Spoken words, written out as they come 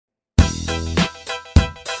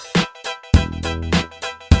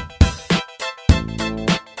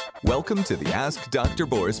Welcome to the Ask Dr.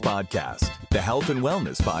 Boris podcast, the health and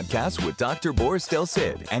wellness podcast with Dr. Boris Del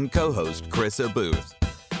Cid and co-host Criza Booth.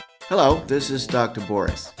 Hello, this is Dr.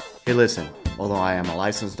 Boris. Hey, listen, although I am a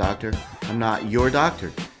licensed doctor, I'm not your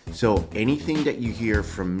doctor. So anything that you hear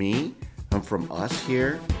from me and from us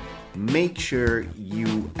here, make sure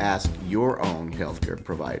you ask your own healthcare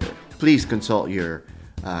provider. Please consult your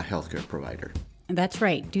healthcare provider. That's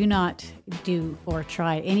right. Do not do or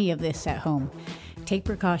try any of this at home. Take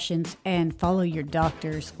precautions and follow your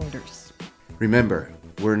doctor's orders. Remember,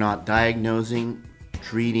 we're not diagnosing,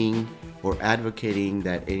 treating, or advocating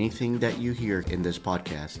that anything that you hear in this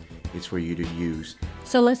podcast is for you to use.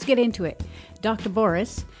 So let's get into it. Dr.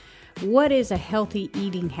 Boris, what is a healthy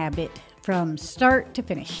eating habit from start to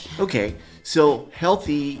finish? Okay, so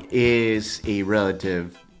healthy is a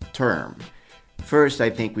relative term. First, I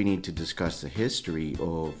think we need to discuss the history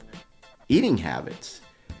of eating habits.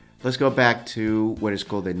 Let's go back to what is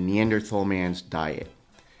called the Neanderthal man's diet.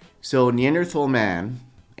 So Neanderthal man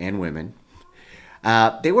and women,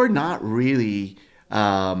 they were not really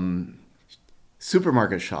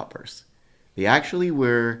supermarket shoppers. They actually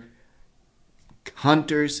were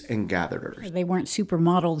hunters and gatherers. They weren't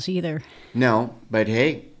supermodels either. No, but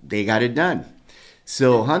hey, they got it done.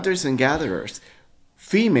 So hunters and gatherers.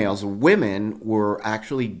 Females, women, were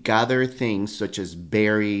actually gather things such as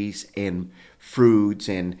berries and fruits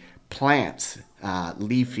and plants,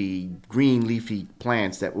 green leafy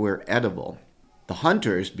plants that were edible. The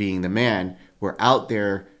hunters, being the man, were out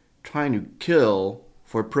there trying to kill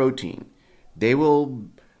for protein. They will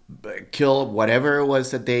kill whatever it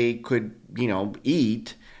was that they could,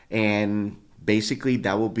 eat, and basically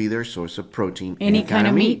that will be their source of protein. Any kind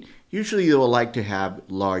of meat? Usually they will like to have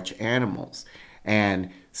large animals. And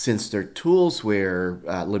since their tools were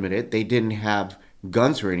limited, they didn't have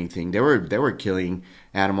guns or anything. They were killing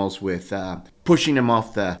animals with pushing them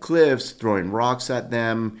off the cliffs, throwing rocks at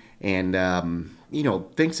them, and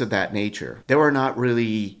things of that nature. They were not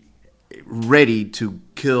really ready to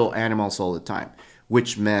kill animals all the time,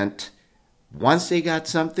 which meant once they got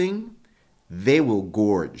something, they will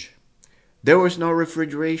gorge. There was no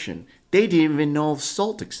refrigeration. They didn't even know if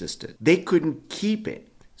salt existed. They couldn't keep it.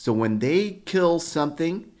 So when they kill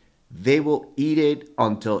something, they will eat it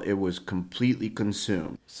until it was completely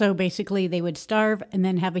consumed. So basically they would starve and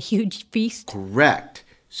then have a huge feast? Correct.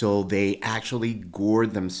 So they actually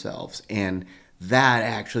gored themselves. And that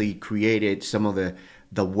actually created some of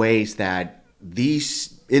the ways that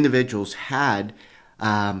these individuals had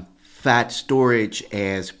fat storage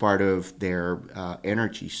as part of their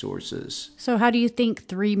energy sources. So how do you think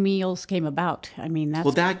 3 meals came about?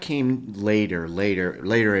 Well, that came later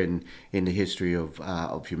in the history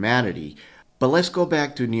of humanity. But let's go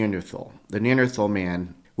back to Neanderthal. The Neanderthal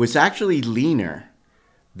man was actually leaner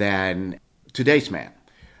than today's man.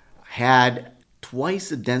 Had twice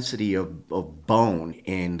the density of bone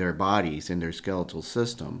in their bodies, in their skeletal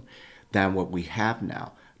system, than what we have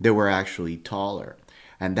now. They were actually taller.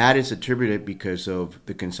 And that is attributed because of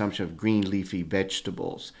the consumption of green leafy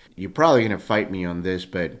vegetables. You're probably going to fight me on this,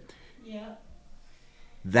 but yeah,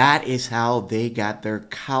 that is how they got their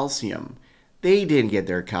calcium. They didn't get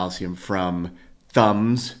their calcium from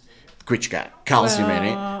thumbs, which got calcium in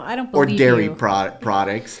it, I don't or believe dairy you.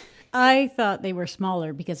 Products. I thought they were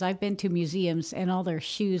smaller because I've been to museums and all their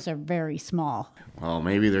shoes are very small. Well,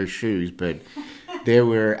 maybe they're shoes, but they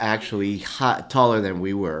were actually taller than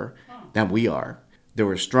we are. They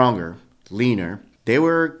were stronger, leaner. They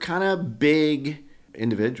were kind of big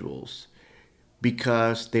individuals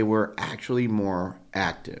because they were actually more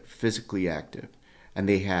active, physically active, and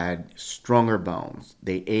they had stronger bones.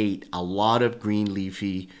 They ate a lot of green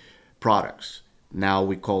leafy products. Now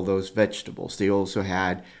we call those vegetables. They also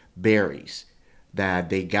had berries that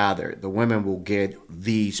they gathered. The women will get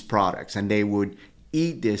these products and they would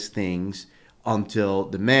eat these things until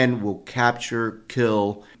the men will capture,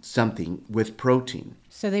 kill something with protein.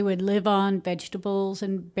 So they would live on vegetables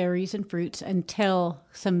and berries and fruits until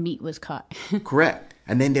some meat was caught. Correct.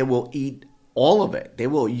 And then they will eat all of it. They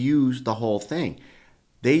will use the whole thing.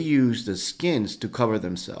 They use the skins to cover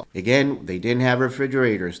themselves. Again, they didn't have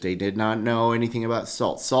refrigerators. They did not know anything about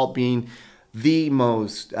salt. Salt being the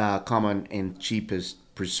most common and cheapest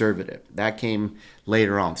preservative. That came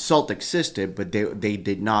later on. Salt existed, but they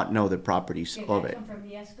did not know the properties of it. Come from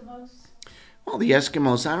the Eskimos? Well, the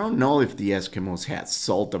Eskimos, I don't know if the Eskimos had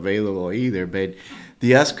salt available either, but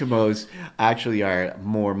the Eskimos actually are a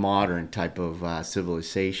more modern type of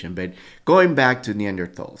civilization. But going back to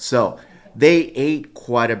Neanderthal, so they ate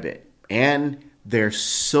quite a bit, and their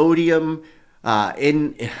sodium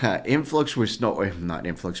influx was not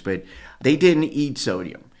influx, but they didn't eat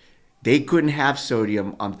sodium. They couldn't have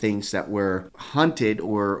sodium on things that were hunted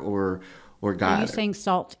or Are you gathered. saying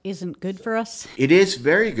salt isn't good for us? It is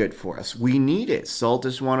very good for us. We need it. Salt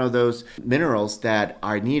is one of those minerals that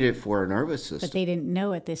are needed for our nervous But system. they didn't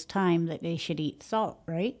know at this time that they should eat salt,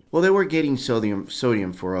 right? Well, they were getting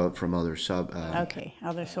sodium from other Okay,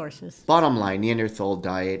 other sources. Bottom line, Neanderthal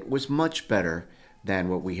diet was much better than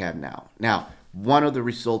what we have now. Now, one of the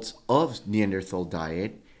results of Neanderthal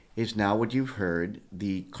diet is now what you've heard,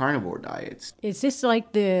 the carnivore diets. Is this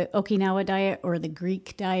like the Okinawa diet or the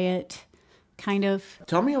Greek diet, kind of?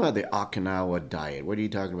 Tell me about the Okinawa diet. What are you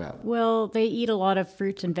talking about? Well, they eat a lot of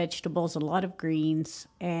fruits and vegetables, a lot of greens,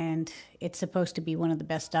 and it's supposed to be one of the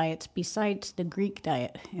best diets besides the Greek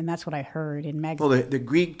diet. And that's what I heard in magazines. Well, the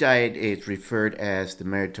Greek diet is referred as the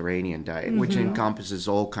Mediterranean diet, which encompasses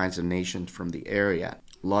all kinds of nations from the area.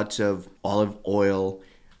 Lots of olive oil,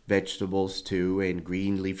 vegetables too, and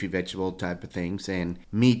green leafy vegetable type of things, and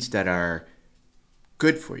meats that are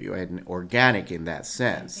good for you and organic in that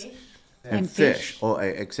sense. And fish. Oh,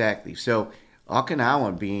 exactly. So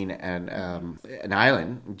Okinawa being an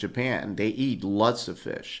island in Japan, they eat lots of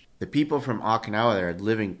fish. The people from Okinawa that are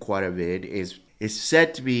living quite a bit is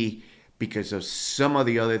said to be because of some of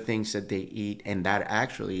the other things that they eat, and that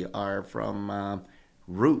actually are from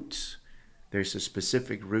roots. There's a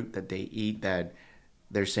specific root that they eat that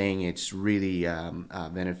they're saying it's really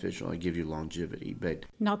beneficial and give you longevity. But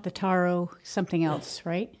Not the taro, something else,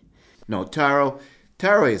 right? no, taro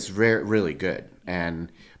is really good,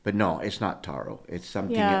 but no, it's not taro. It's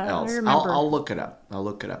something else. I remember. I'll look it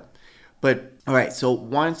up. But all right, so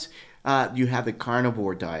once you have the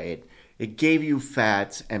carnivore diet, it gave you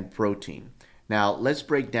fats and protein. Now let's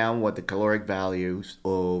break down what the caloric values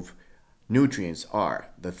of nutrients are.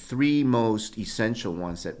 The three most essential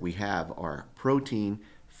ones that we have are protein,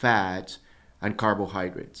 fats, and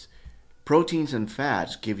carbohydrates. Proteins and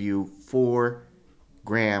fats give you 4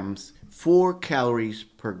 calories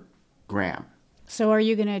per gram. So are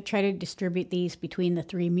you going to try to distribute these between the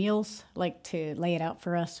 3 meals, like to lay it out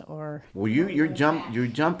for us, or? Well, you're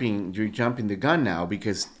jumping the gun now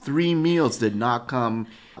because 3 meals did not come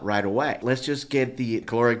right away. Let's just get the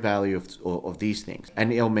caloric value of these things,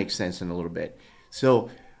 and it'll make sense in a little bit. So,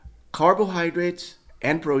 carbohydrates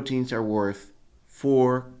and proteins are worth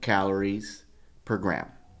 4 calories per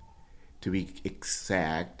gram. To be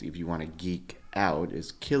exact, if you want to geek out,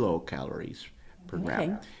 is kilocalories per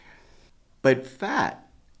gram. But fat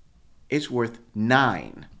is worth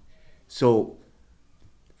 9. So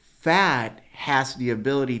fat has the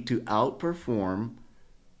ability to outperform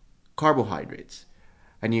carbohydrates.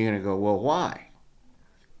 And you're going to go, well, why?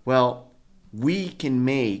 Well, we can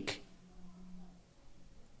make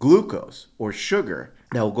glucose or sugar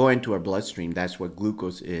that will go into our bloodstream. That's what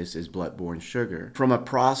glucose is bloodborne sugar, from a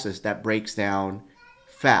process that breaks down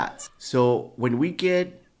fats. So when we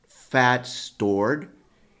get fat stored,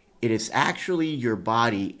 it is actually your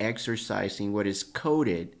body exercising what is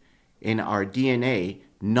coded in our DNA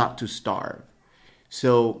not to starve.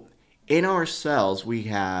 So in our cells, we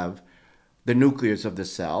have the nucleus of the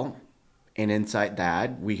cell, and inside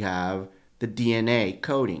that, we have the DNA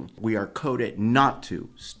coding. We are coded not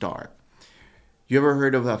to starve. You ever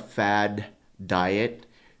heard of a fad diet?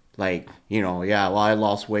 Like, I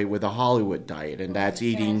lost weight with a Hollywood diet, and that's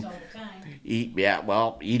eating,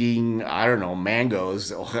 I don't know,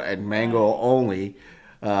 mangoes and mango only,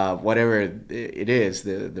 whatever it is,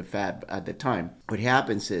 the fad at the time. What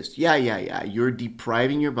happens is, you're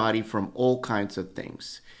depriving your body from all kinds of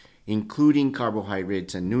things, including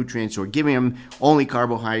carbohydrates and nutrients, or giving them only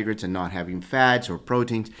carbohydrates and not having fats or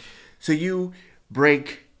proteins. So you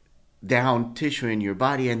break down tissue in your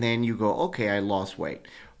body, and then you go, okay, I lost weight.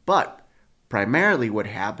 But primarily what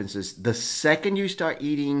happens is the second you start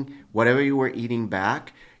eating whatever you were eating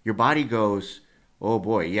back, your body goes, oh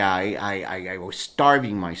boy, I was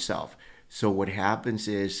starving myself. So what happens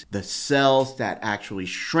is the cells that actually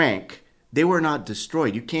shrank, they were not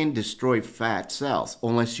destroyed. You can't destroy fat cells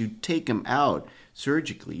unless you take them out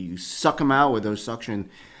surgically. You suck them out with those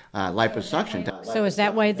liposuction. So is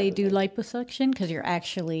that why they do liposuction? Because you're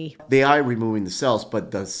actually... They are removing the cells, but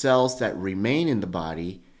the cells that remain in the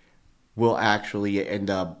body will actually end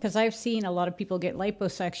up... Because I've seen a lot of people get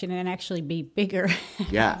liposuction and actually be bigger.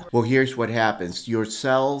 Yeah. Well, here's what happens. Your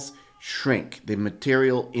cells shrink. The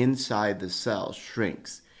material inside the cell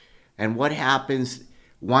shrinks. And what happens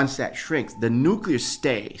once that shrinks? The nucleus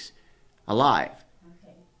stays alive.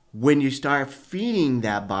 When you start feeding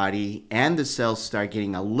that body and the cells start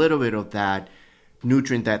getting a little bit of that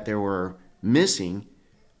nutrient that they were missing,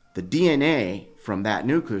 the DNA from that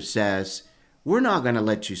nucleus says, we're not going to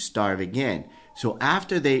let you starve again. So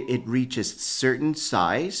after it reaches certain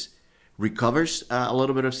size, recovers a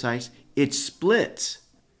little bit of size, it splits.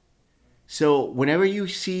 So whenever you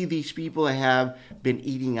see these people that have been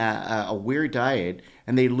eating a weird diet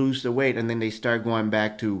and they lose the weight and then they start going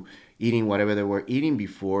back to eating whatever they were eating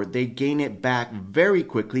before, they gain it back very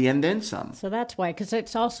quickly and then some. So that's why, because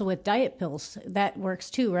it's also with diet pills. That works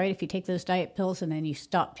too, right? If you take those diet pills and then you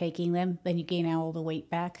stop taking them, then you gain all the weight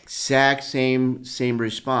back. Exact same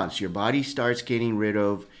response. Your body starts getting rid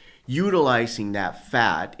of, utilizing that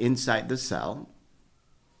fat inside the cell,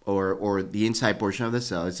 or the inside portion of the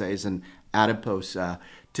cell. It's an adipose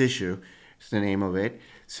tissue. It's the name of it.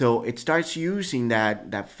 So it starts using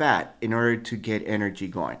that fat in order to get energy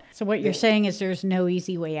going. So what you're saying is there's no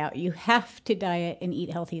easy way out. You have to diet and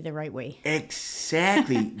eat healthy the right way.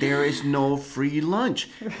 Exactly. There is no free lunch.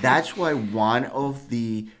 That's why one of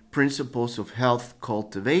the principles of health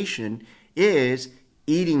cultivation is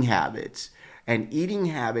eating habits. And eating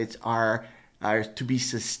habits are to be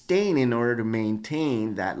sustained in order to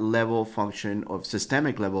maintain that level function of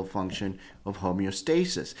systemic level function of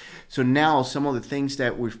homeostasis. So now some of the things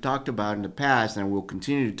that we've talked about in the past and we'll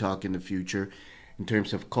continue to talk in the future in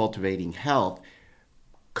terms of cultivating health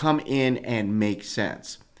come in and make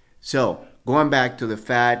sense. So going back to the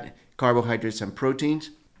fat, carbohydrates, and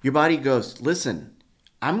proteins, your body goes, listen,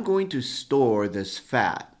 I'm going to store this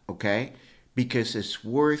fat, okay, because it's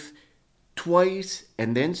worth twice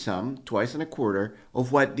and then some, twice and a quarter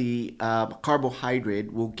of what the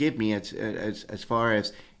carbohydrate will give me as far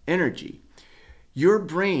as energy. Your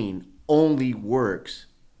brain only works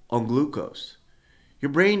on glucose. Your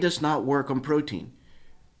brain does not work on protein.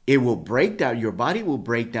 It will break down, your body will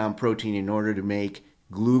break down protein in order to make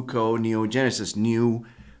gluconeogenesis, new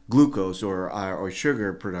glucose or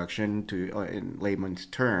sugar production, in layman's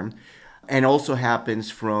term, and also happens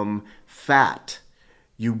from fat.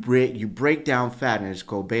 You break down fat, and it's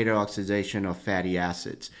called beta oxidation of fatty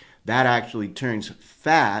acids. That actually turns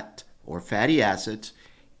fat or fatty acids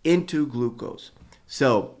into glucose.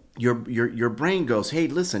 So your brain goes, hey,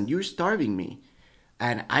 listen, you're starving me,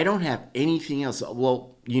 and I don't have anything else.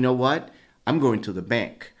 Well, you know what? I'm going to the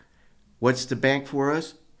bank. What's the bank for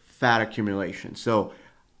us? Fat accumulation. So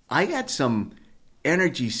I got some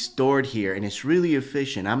energy stored here, and it's really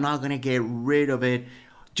efficient. I'm not going to get rid of it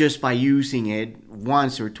just by using it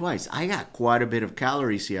once or twice. I got quite a bit of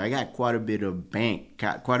calories here. I got quite a bit of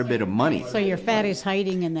quite a bit of money. So your fat is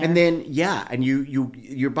hiding in there. And then, and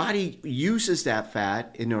your body uses that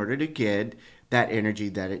fat in order to get that energy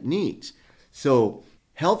that it needs. So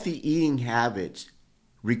healthy eating habits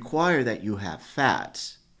require that you have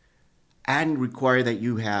fats and require that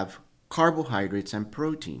you have carbohydrates and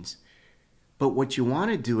proteins. But what you want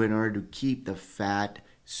to do in order to keep the fat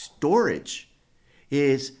storage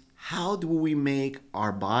is, how do we make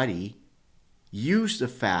our body use the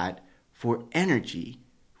fat for energy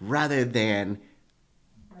rather than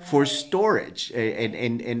for storage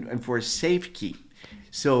and for safekeep?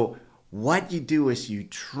 So what you do is you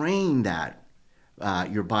train that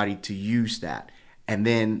your body to use that. And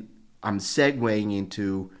then I'm segueing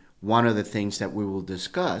into one of the things that we will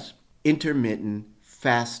discuss, intermittent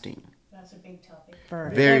fasting. That's a big topic.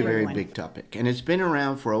 Very, very big topic. And it's been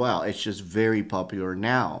around for a while. It's just very popular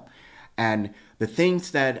now. And the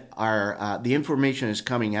things that are, the information is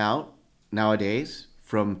coming out nowadays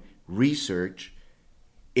from research.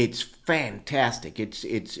 It's fantastic.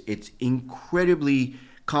 It's incredibly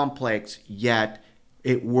complex, yet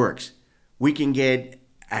it works. We can get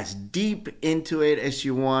as deep into it as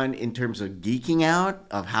you want in terms of geeking out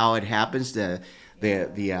of how it happens, the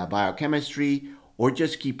biochemistry, or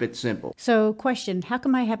just keep it simple. So question, how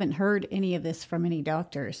come I haven't heard any of this from any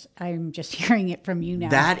doctors? I'm just hearing it from you now.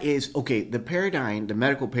 That is, okay, the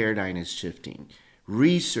medical paradigm is shifting.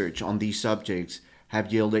 Research on these subjects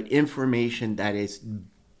have yielded information that is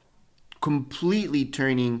completely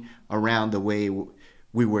turning around the way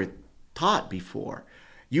we were taught before.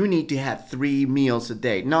 You need to have 3 meals a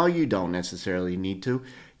day. No, you don't necessarily need to.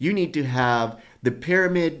 You need to have the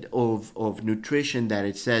pyramid of nutrition that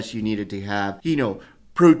it says you needed to have,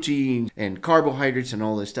 protein and carbohydrates and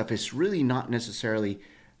all this stuff. It's really not necessarily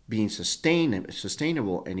being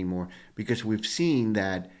sustainable anymore, because we've seen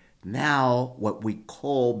that now what we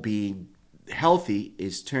call being healthy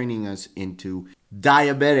is turning us into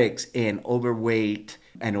diabetics and overweight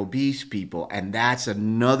and obese people. And that's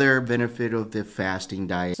another benefit of the fasting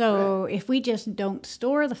diet. So if we just don't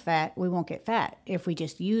store the fat, we won't get fat. If we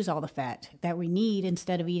just use all the fat that we need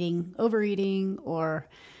instead of overeating or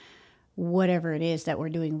whatever it is that we're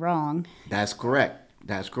doing wrong. That's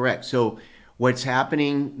correct. So what's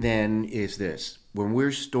happening then is this. When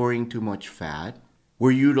we're storing too much fat,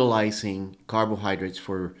 we're utilizing carbohydrates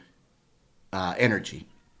for energy.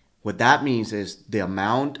 What that means is the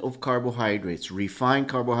amount of carbohydrates, refined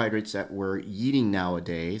carbohydrates that we're eating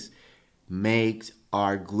nowadays, makes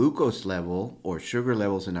our glucose level or sugar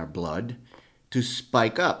levels in our blood to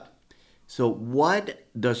spike up. So what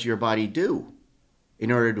does your body do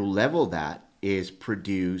in order to level that is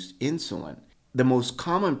produce insulin. The most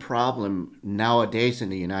common problem nowadays in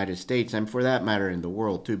the United States, and for that matter in the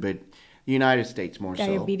world too, but the United States more so.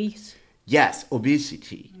 Diabetes? Yes,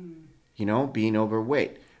 obesity, being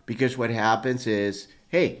overweight. Because what happens is,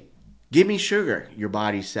 hey, give me sugar, your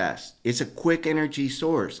body says. It's a quick energy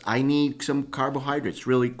source. I need some carbohydrates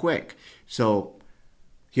really quick. So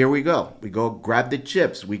here we go. We go grab the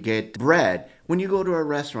chips. We get bread. When you go to a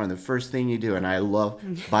restaurant, the first thing you do, and I love,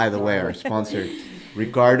 by the way, our sponsor,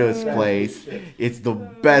 Ricardo's place, it's the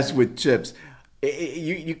best with chips.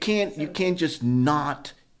 You can't just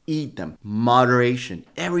not eat them. Moderation.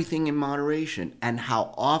 Everything in moderation. And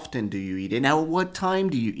how often do you eat it? Now, what time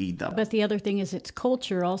do you eat them? But the other thing is it's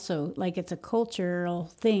culture also. Like it's a cultural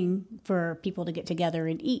thing for people to get together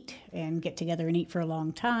and eat for a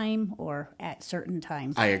long time or at certain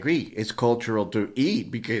times. I agree. It's cultural to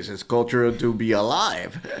eat because it's cultural to be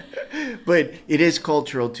alive. But it is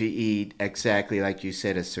cultural to eat exactly like you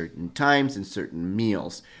said at certain times and certain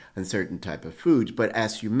meals and certain type of foods. But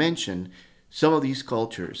as you mentioned, some of these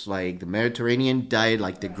cultures, like the Mediterranean diet,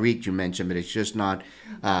 like the Greek you mentioned, but it's just not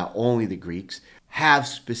only the Greeks, have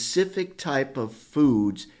specific type of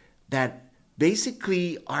foods that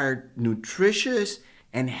basically are nutritious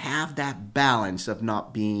and have that balance of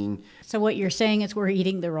not being... So what you're saying is we're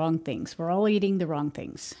eating the wrong things. We're all eating the wrong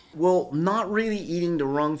things. Well, not really eating the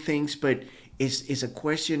wrong things, but it's a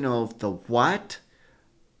question of the what,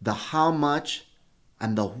 the how much,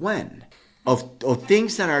 and the when. Of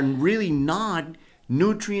things that are really not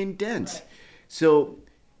nutrient dense. So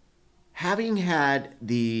having had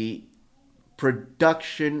the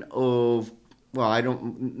production of,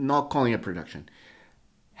 not calling it production,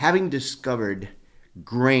 having discovered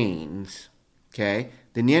grains, okay,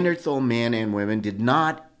 the Neanderthal man and women did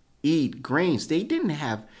not eat grains. They didn't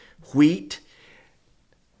have wheat.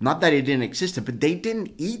 Not that it didn't exist, but they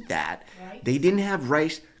didn't eat that. Right. They didn't have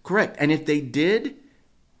rice. Correct. And if they did,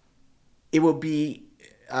 it will be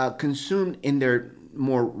consumed in their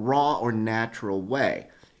more raw or natural way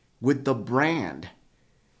with the brand.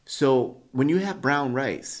 So when you have brown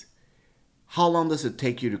rice, how long does it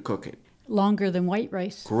take you to cook it? Longer than white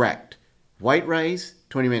rice. Correct. White rice,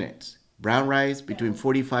 20 minutes. Brown rice, between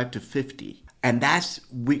 45 to 50. And that's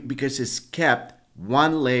because it's kept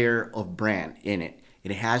one layer of bran in it.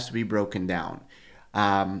 It has to be broken down.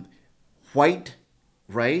 White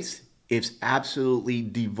rice is absolutely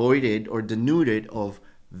devoided or denuded of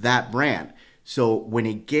that bran. So when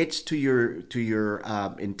it gets to your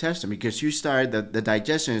intestine, because you start the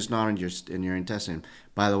digestion is not in your intestine.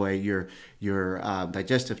 By the way, your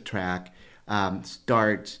digestive tract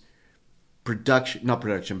starts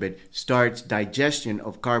starts digestion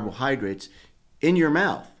of carbohydrates in your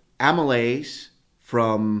mouth. Amylase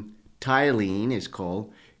from tyline is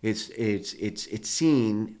called. It's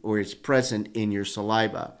seen or it's present in your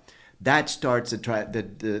saliva. That starts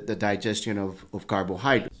the digestion of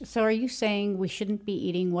carbohydrates. So are you saying we shouldn't be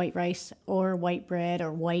eating white rice or white bread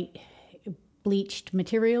or white bleached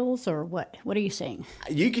materials or what? What are you saying?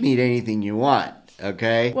 You can eat anything you want,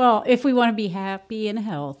 okay? Well, if we want to be happy and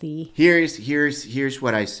healthy. Here's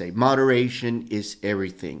what I say. Moderation is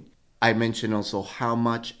everything. I mentioned also how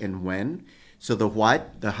much and when. So the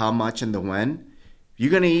what, the how much, and the when. You're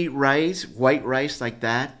going to eat rice, white rice like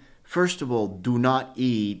that. First of all, do not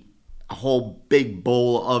eat a whole big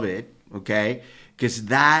bowl of it, okay? Because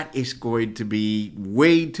that is going to be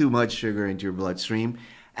way too much sugar into your bloodstream.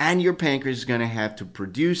 And your pancreas is going to have to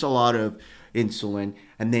produce a lot of insulin.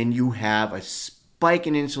 And then you have a spike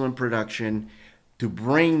in insulin production to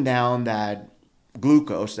bring down that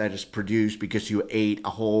glucose that is produced because you ate a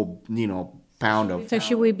whole, pound of... So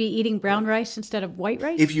should we be eating brown rice instead of white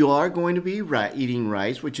rice? If you are going to be eating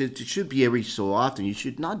rice, which it should be every so often, you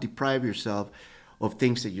should not deprive yourself of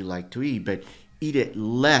things that you like to eat, but eat it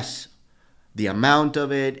less, the amount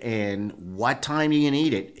of it, and what time you're going to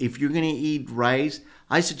eat it. If you're going to eat rice,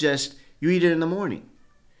 I suggest you eat it in the morning.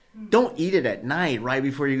 Don't eat it at night right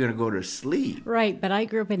before you're going to go to sleep. Right, but I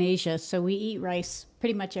grew up in Asia, so we eat rice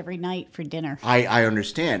pretty much every night for dinner. I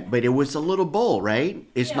understand, but it was a little bowl, right?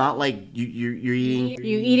 It's not like you're eating...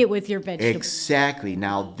 You eat it with your vegetables. Exactly.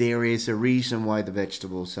 Now, there is a reason why the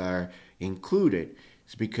vegetables are included.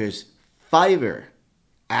 It's because fiber,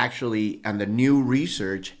 actually, and the new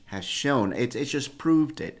research has shown, it's just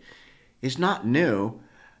proved it. It's not new.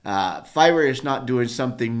 Fiber is not doing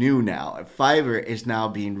something new now. Fiber is now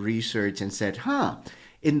being researched and said,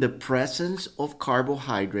 in the presence of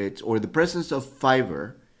carbohydrates or the presence of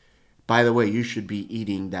fiber. By the way, you should be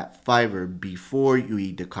eating that fiber before you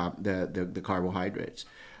eat the carbohydrates.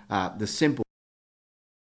 The simple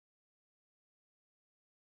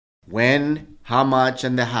when, how much,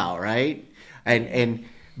 and the how, right? And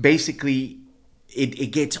basically,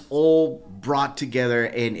 it gets all brought together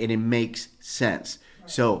and it makes sense.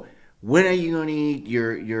 So when are you going to eat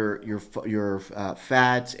your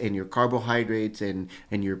fats and your carbohydrates and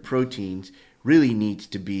your proteins? Really needs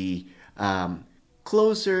to be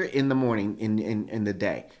closer in the morning in the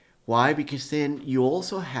day. Why? Because then you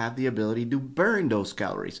also have the ability to burn those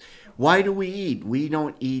calories. Why do we eat? We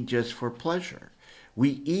don't eat just for pleasure.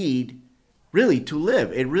 We eat really to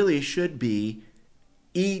live. It really should be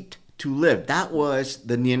eat to live. That was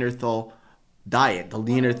the Neanderthal diet, the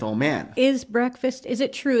Neanderthal man. Is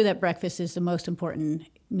it true that breakfast is the most important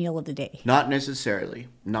meal of the day? Not necessarily.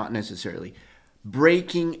 Not necessarily.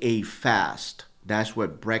 Breaking a fast, that's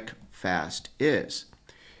what breakfast is.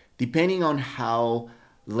 Depending on how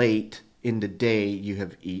late in the day you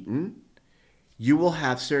have eaten, you will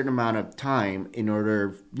have certain amount of time in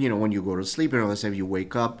order, when you go to sleep and all that stuff, you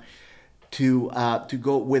wake up to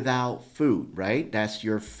go without food, right? That's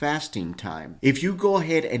your fasting time. If you go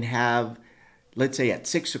ahead and have, let's say at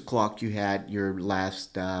 6 o'clock you had your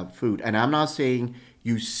last food, and I'm not saying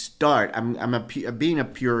you start. I'm being a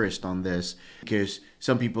purist on this because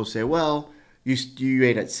some people say, well, you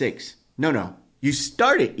ate at 6. No, you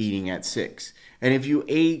started eating at 6, and if you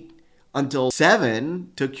ate until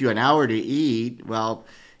 7, took you an hour to eat, well,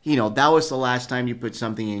 that was the last time you put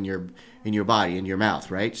something in your body, in your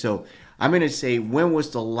mouth, right? So I'm going to say, when was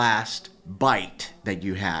the last bite that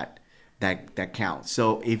you had that counts?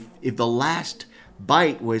 So if the last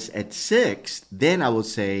bite was at 6, then I will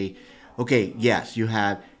say, okay, yes, you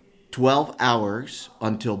have 12 hours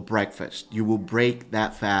until breakfast. You will break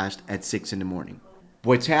that fast at 6 in the morning.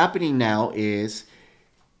 What's happening now is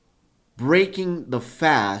breaking the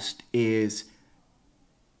fast is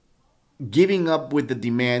giving up with the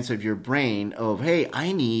demands of your brain of, hey,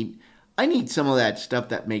 I need some of that stuff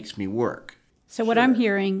that makes me work. So what I'm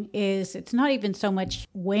hearing is it's not even so much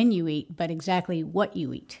when you eat, but exactly what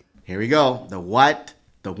you eat. Here we go. The what,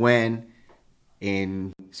 the when,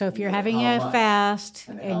 and so if you're having a fast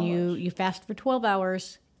and you fast for 12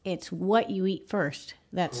 hours, it's what you eat first.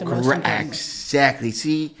 That's the most important. Exactly.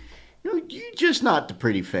 See, you're just not the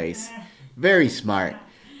pretty face. Very smart.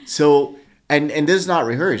 So, and this is not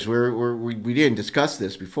rehearsed. We didn't discuss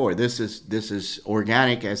this before. This is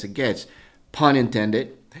organic as it gets. Pun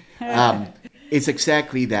intended. It's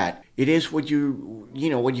exactly that. It is what what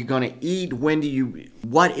you're going to eat.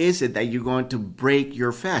 What is it that you're going to break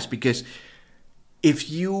your fast? Because if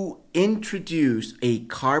you introduce a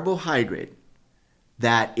carbohydrate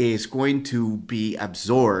that is going to be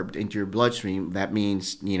absorbed into your bloodstream, that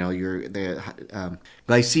means the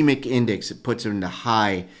glycemic index, it puts it in the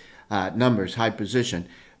high numbers, high position.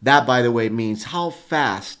 That, by the way, means how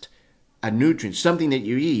fast a nutrient, something that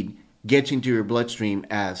you eat, gets into your bloodstream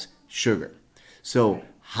as sugar. So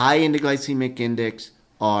high in the glycemic index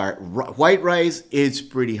are white rice is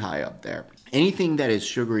pretty high up there. Anything that is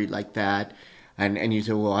sugary like that. And you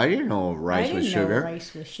say, well, I didn't know rice was sugar.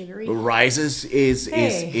 Rice was sugary. Rice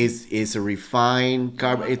is a refined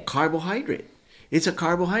carbohydrate. It's a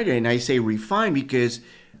carbohydrate, and I say refined because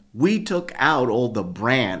we took out all the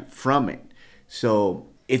bran from it. So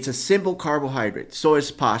it's a simple carbohydrate. So is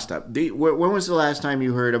pasta. When was the last time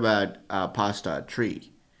you heard about pasta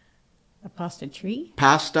tree? A pasta tree?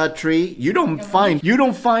 Pasta tree. You don't find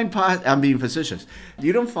pasta. I'm being facetious.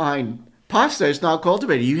 You don't find pasta. It's not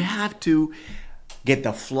cultivated. You have to get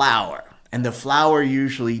the flour, and the flour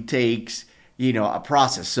usually takes a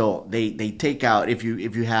process. So they take out, if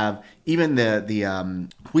you have even the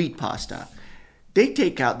wheat pasta, they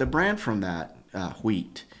take out the bran from that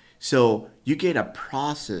wheat. So you get a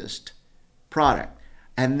processed product,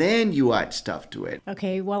 and then you add stuff to it.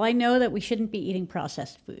 Okay, well, I know that we shouldn't be eating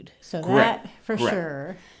processed food, so Correct. that for Correct.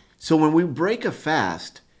 sure. So when we break a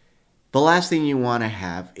fast, the last thing you want to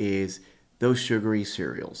have is those sugary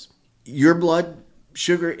cereals. Your blood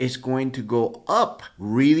sugar is going to go up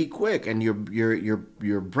really quick, and your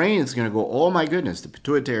brain is going to go, oh my goodness, the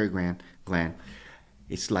pituitary gland,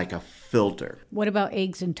 it's like a filter. What about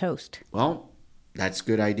eggs and toast? Well, that's a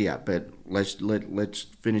good idea, but let's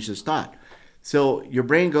finish this thought. So your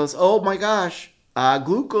brain goes, oh my gosh,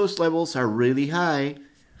 glucose levels are really high.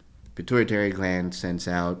 Pituitary gland sends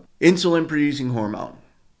out insulin producing hormone.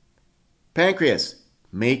 Pancreas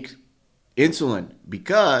make insulin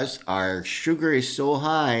because our sugar is so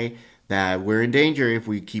high that we're in danger if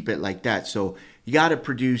we keep it like that. So you got to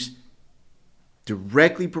produce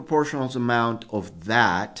directly proportional amount of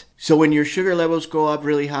that. So when your sugar levels go up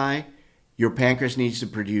really high, your pancreas needs to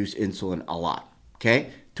produce insulin a lot,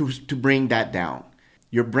 okay, to bring that down.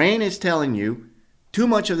 Your brain is telling you too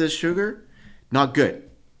much of this sugar, not good.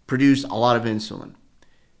 Produce a lot of insulin.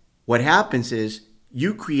 What happens is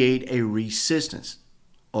you create a resistance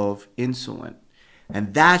of insulin.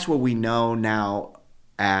 And that's what we know now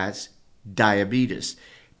as diabetes.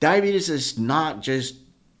 Diabetes is not just,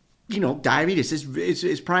 diabetes.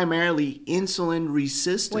 It's primarily insulin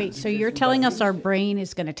resistance. Wait, so you're telling us our brain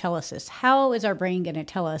is going to tell us this. How is our brain going to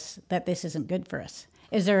tell us that this isn't good for us?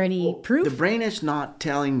 Is there any proof? The brain is not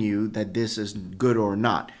telling you that this is good or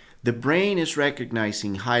not. The brain is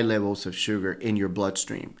recognizing high levels of sugar in your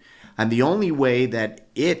bloodstream. And the only way that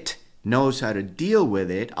it knows how to deal with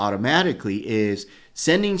it automatically is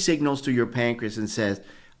sending signals to your pancreas and says,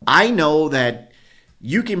 I know that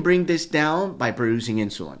you can bring this down by producing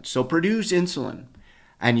insulin. So produce insulin,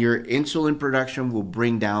 and your insulin production will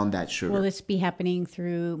bring down that sugar. Will this be happening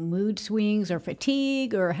through mood swings or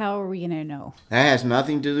fatigue, or how are we going to know? That has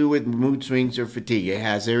nothing to do with mood swings or fatigue. It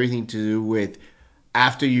has everything to do with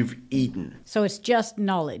after you've eaten. So it's just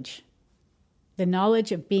knowledge. The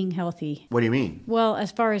knowledge of being healthy. What do you mean? Well,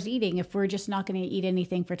 as far as eating, if we're just not going to eat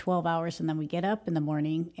anything for 12 hours and then we get up in the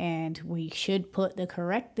morning and we should put the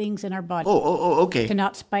correct things in our body okay. to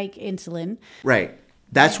not spike insulin. Right.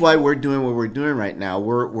 That's why we're doing what we're doing right now.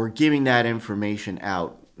 We're giving that information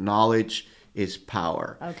out. Knowledge is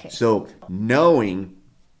power. Okay. So knowing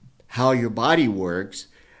how your body works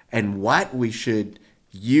and what we should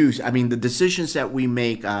use, the decisions that we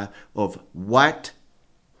make of what,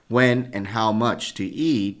 when, and how much to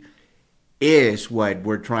eat is what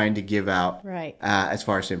we're trying to give out right. As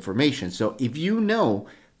far as information. So if you know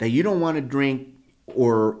that you don't want to drink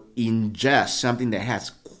or ingest something that has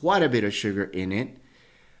quite a bit of sugar in it,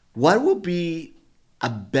 what will be a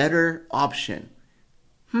better option?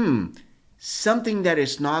 Something that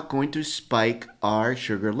is not going to spike our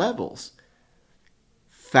sugar levels.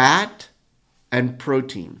 Fat and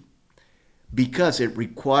protein. Because it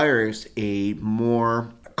requires a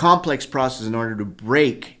more complex process in order to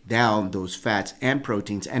break down those fats and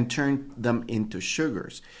proteins and turn them into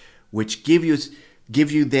sugars, which give you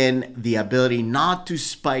then the ability not to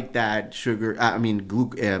spike that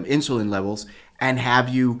insulin levels and have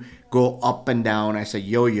you go up and down as a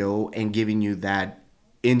yo-yo and giving you that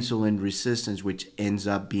insulin resistance, which ends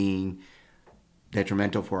up being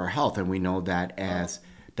detrimental for our health. And we know that as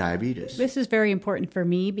diabetes. This is very important for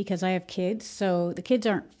me because I have kids. So the kids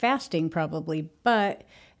aren't fasting probably, but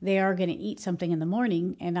they are going to eat something in the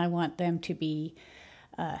morning, and I want them to be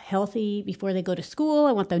healthy before they go to school.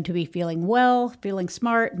 I want them to be feeling well, feeling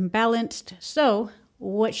smart and balanced. So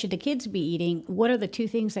what should the kids be eating? What are the two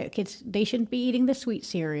things that they shouldn't be eating? The sweet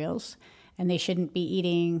cereals, and they shouldn't be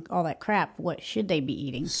eating all that crap. What should they be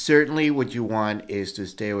eating? Certainly what you want is to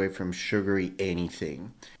stay away from sugary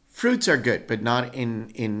anything. Fruits are good, but not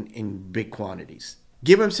in big quantities.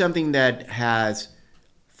 Give them something that has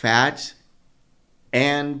fats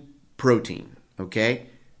and protein, okay?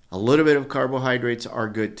 A little bit of carbohydrates are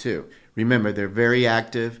good too. Remember, they're very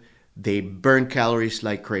active. They burn calories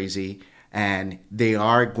like crazy, and they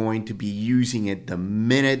are going to be using it the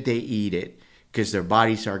minute they eat it because their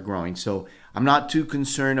bodies are growing. So I'm not too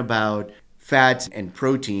concerned about fats and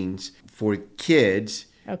proteins for kids.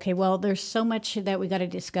 Okay, well, there's so much that we got to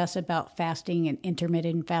discuss about fasting and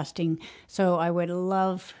intermittent fasting. So I would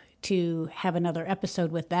love to have another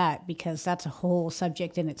episode with that because that's a whole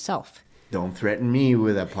subject in itself. Don't threaten me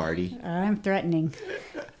with a party. I'm threatening.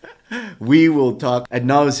 We will talk ad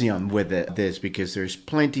nauseum with this because there's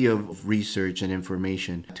plenty of research and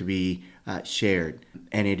information to be shared.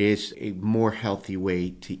 And it is a more healthy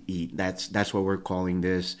way to eat. That's what we're calling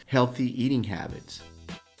this healthy eating habits.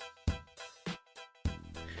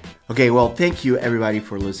 Okay, well, thank you everybody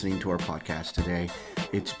for listening to our podcast today.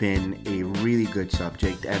 It's been a really good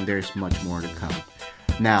subject and there's much more to come.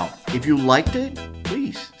 Now, if you liked it,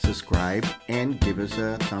 please subscribe and give us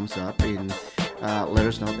a thumbs up and let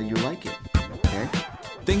us know that you like it. Okay?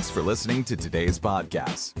 Thanks for listening to today's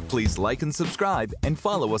podcast. Please like and subscribe and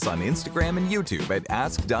follow us on Instagram and YouTube at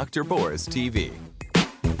Ask Dr. Boris TV.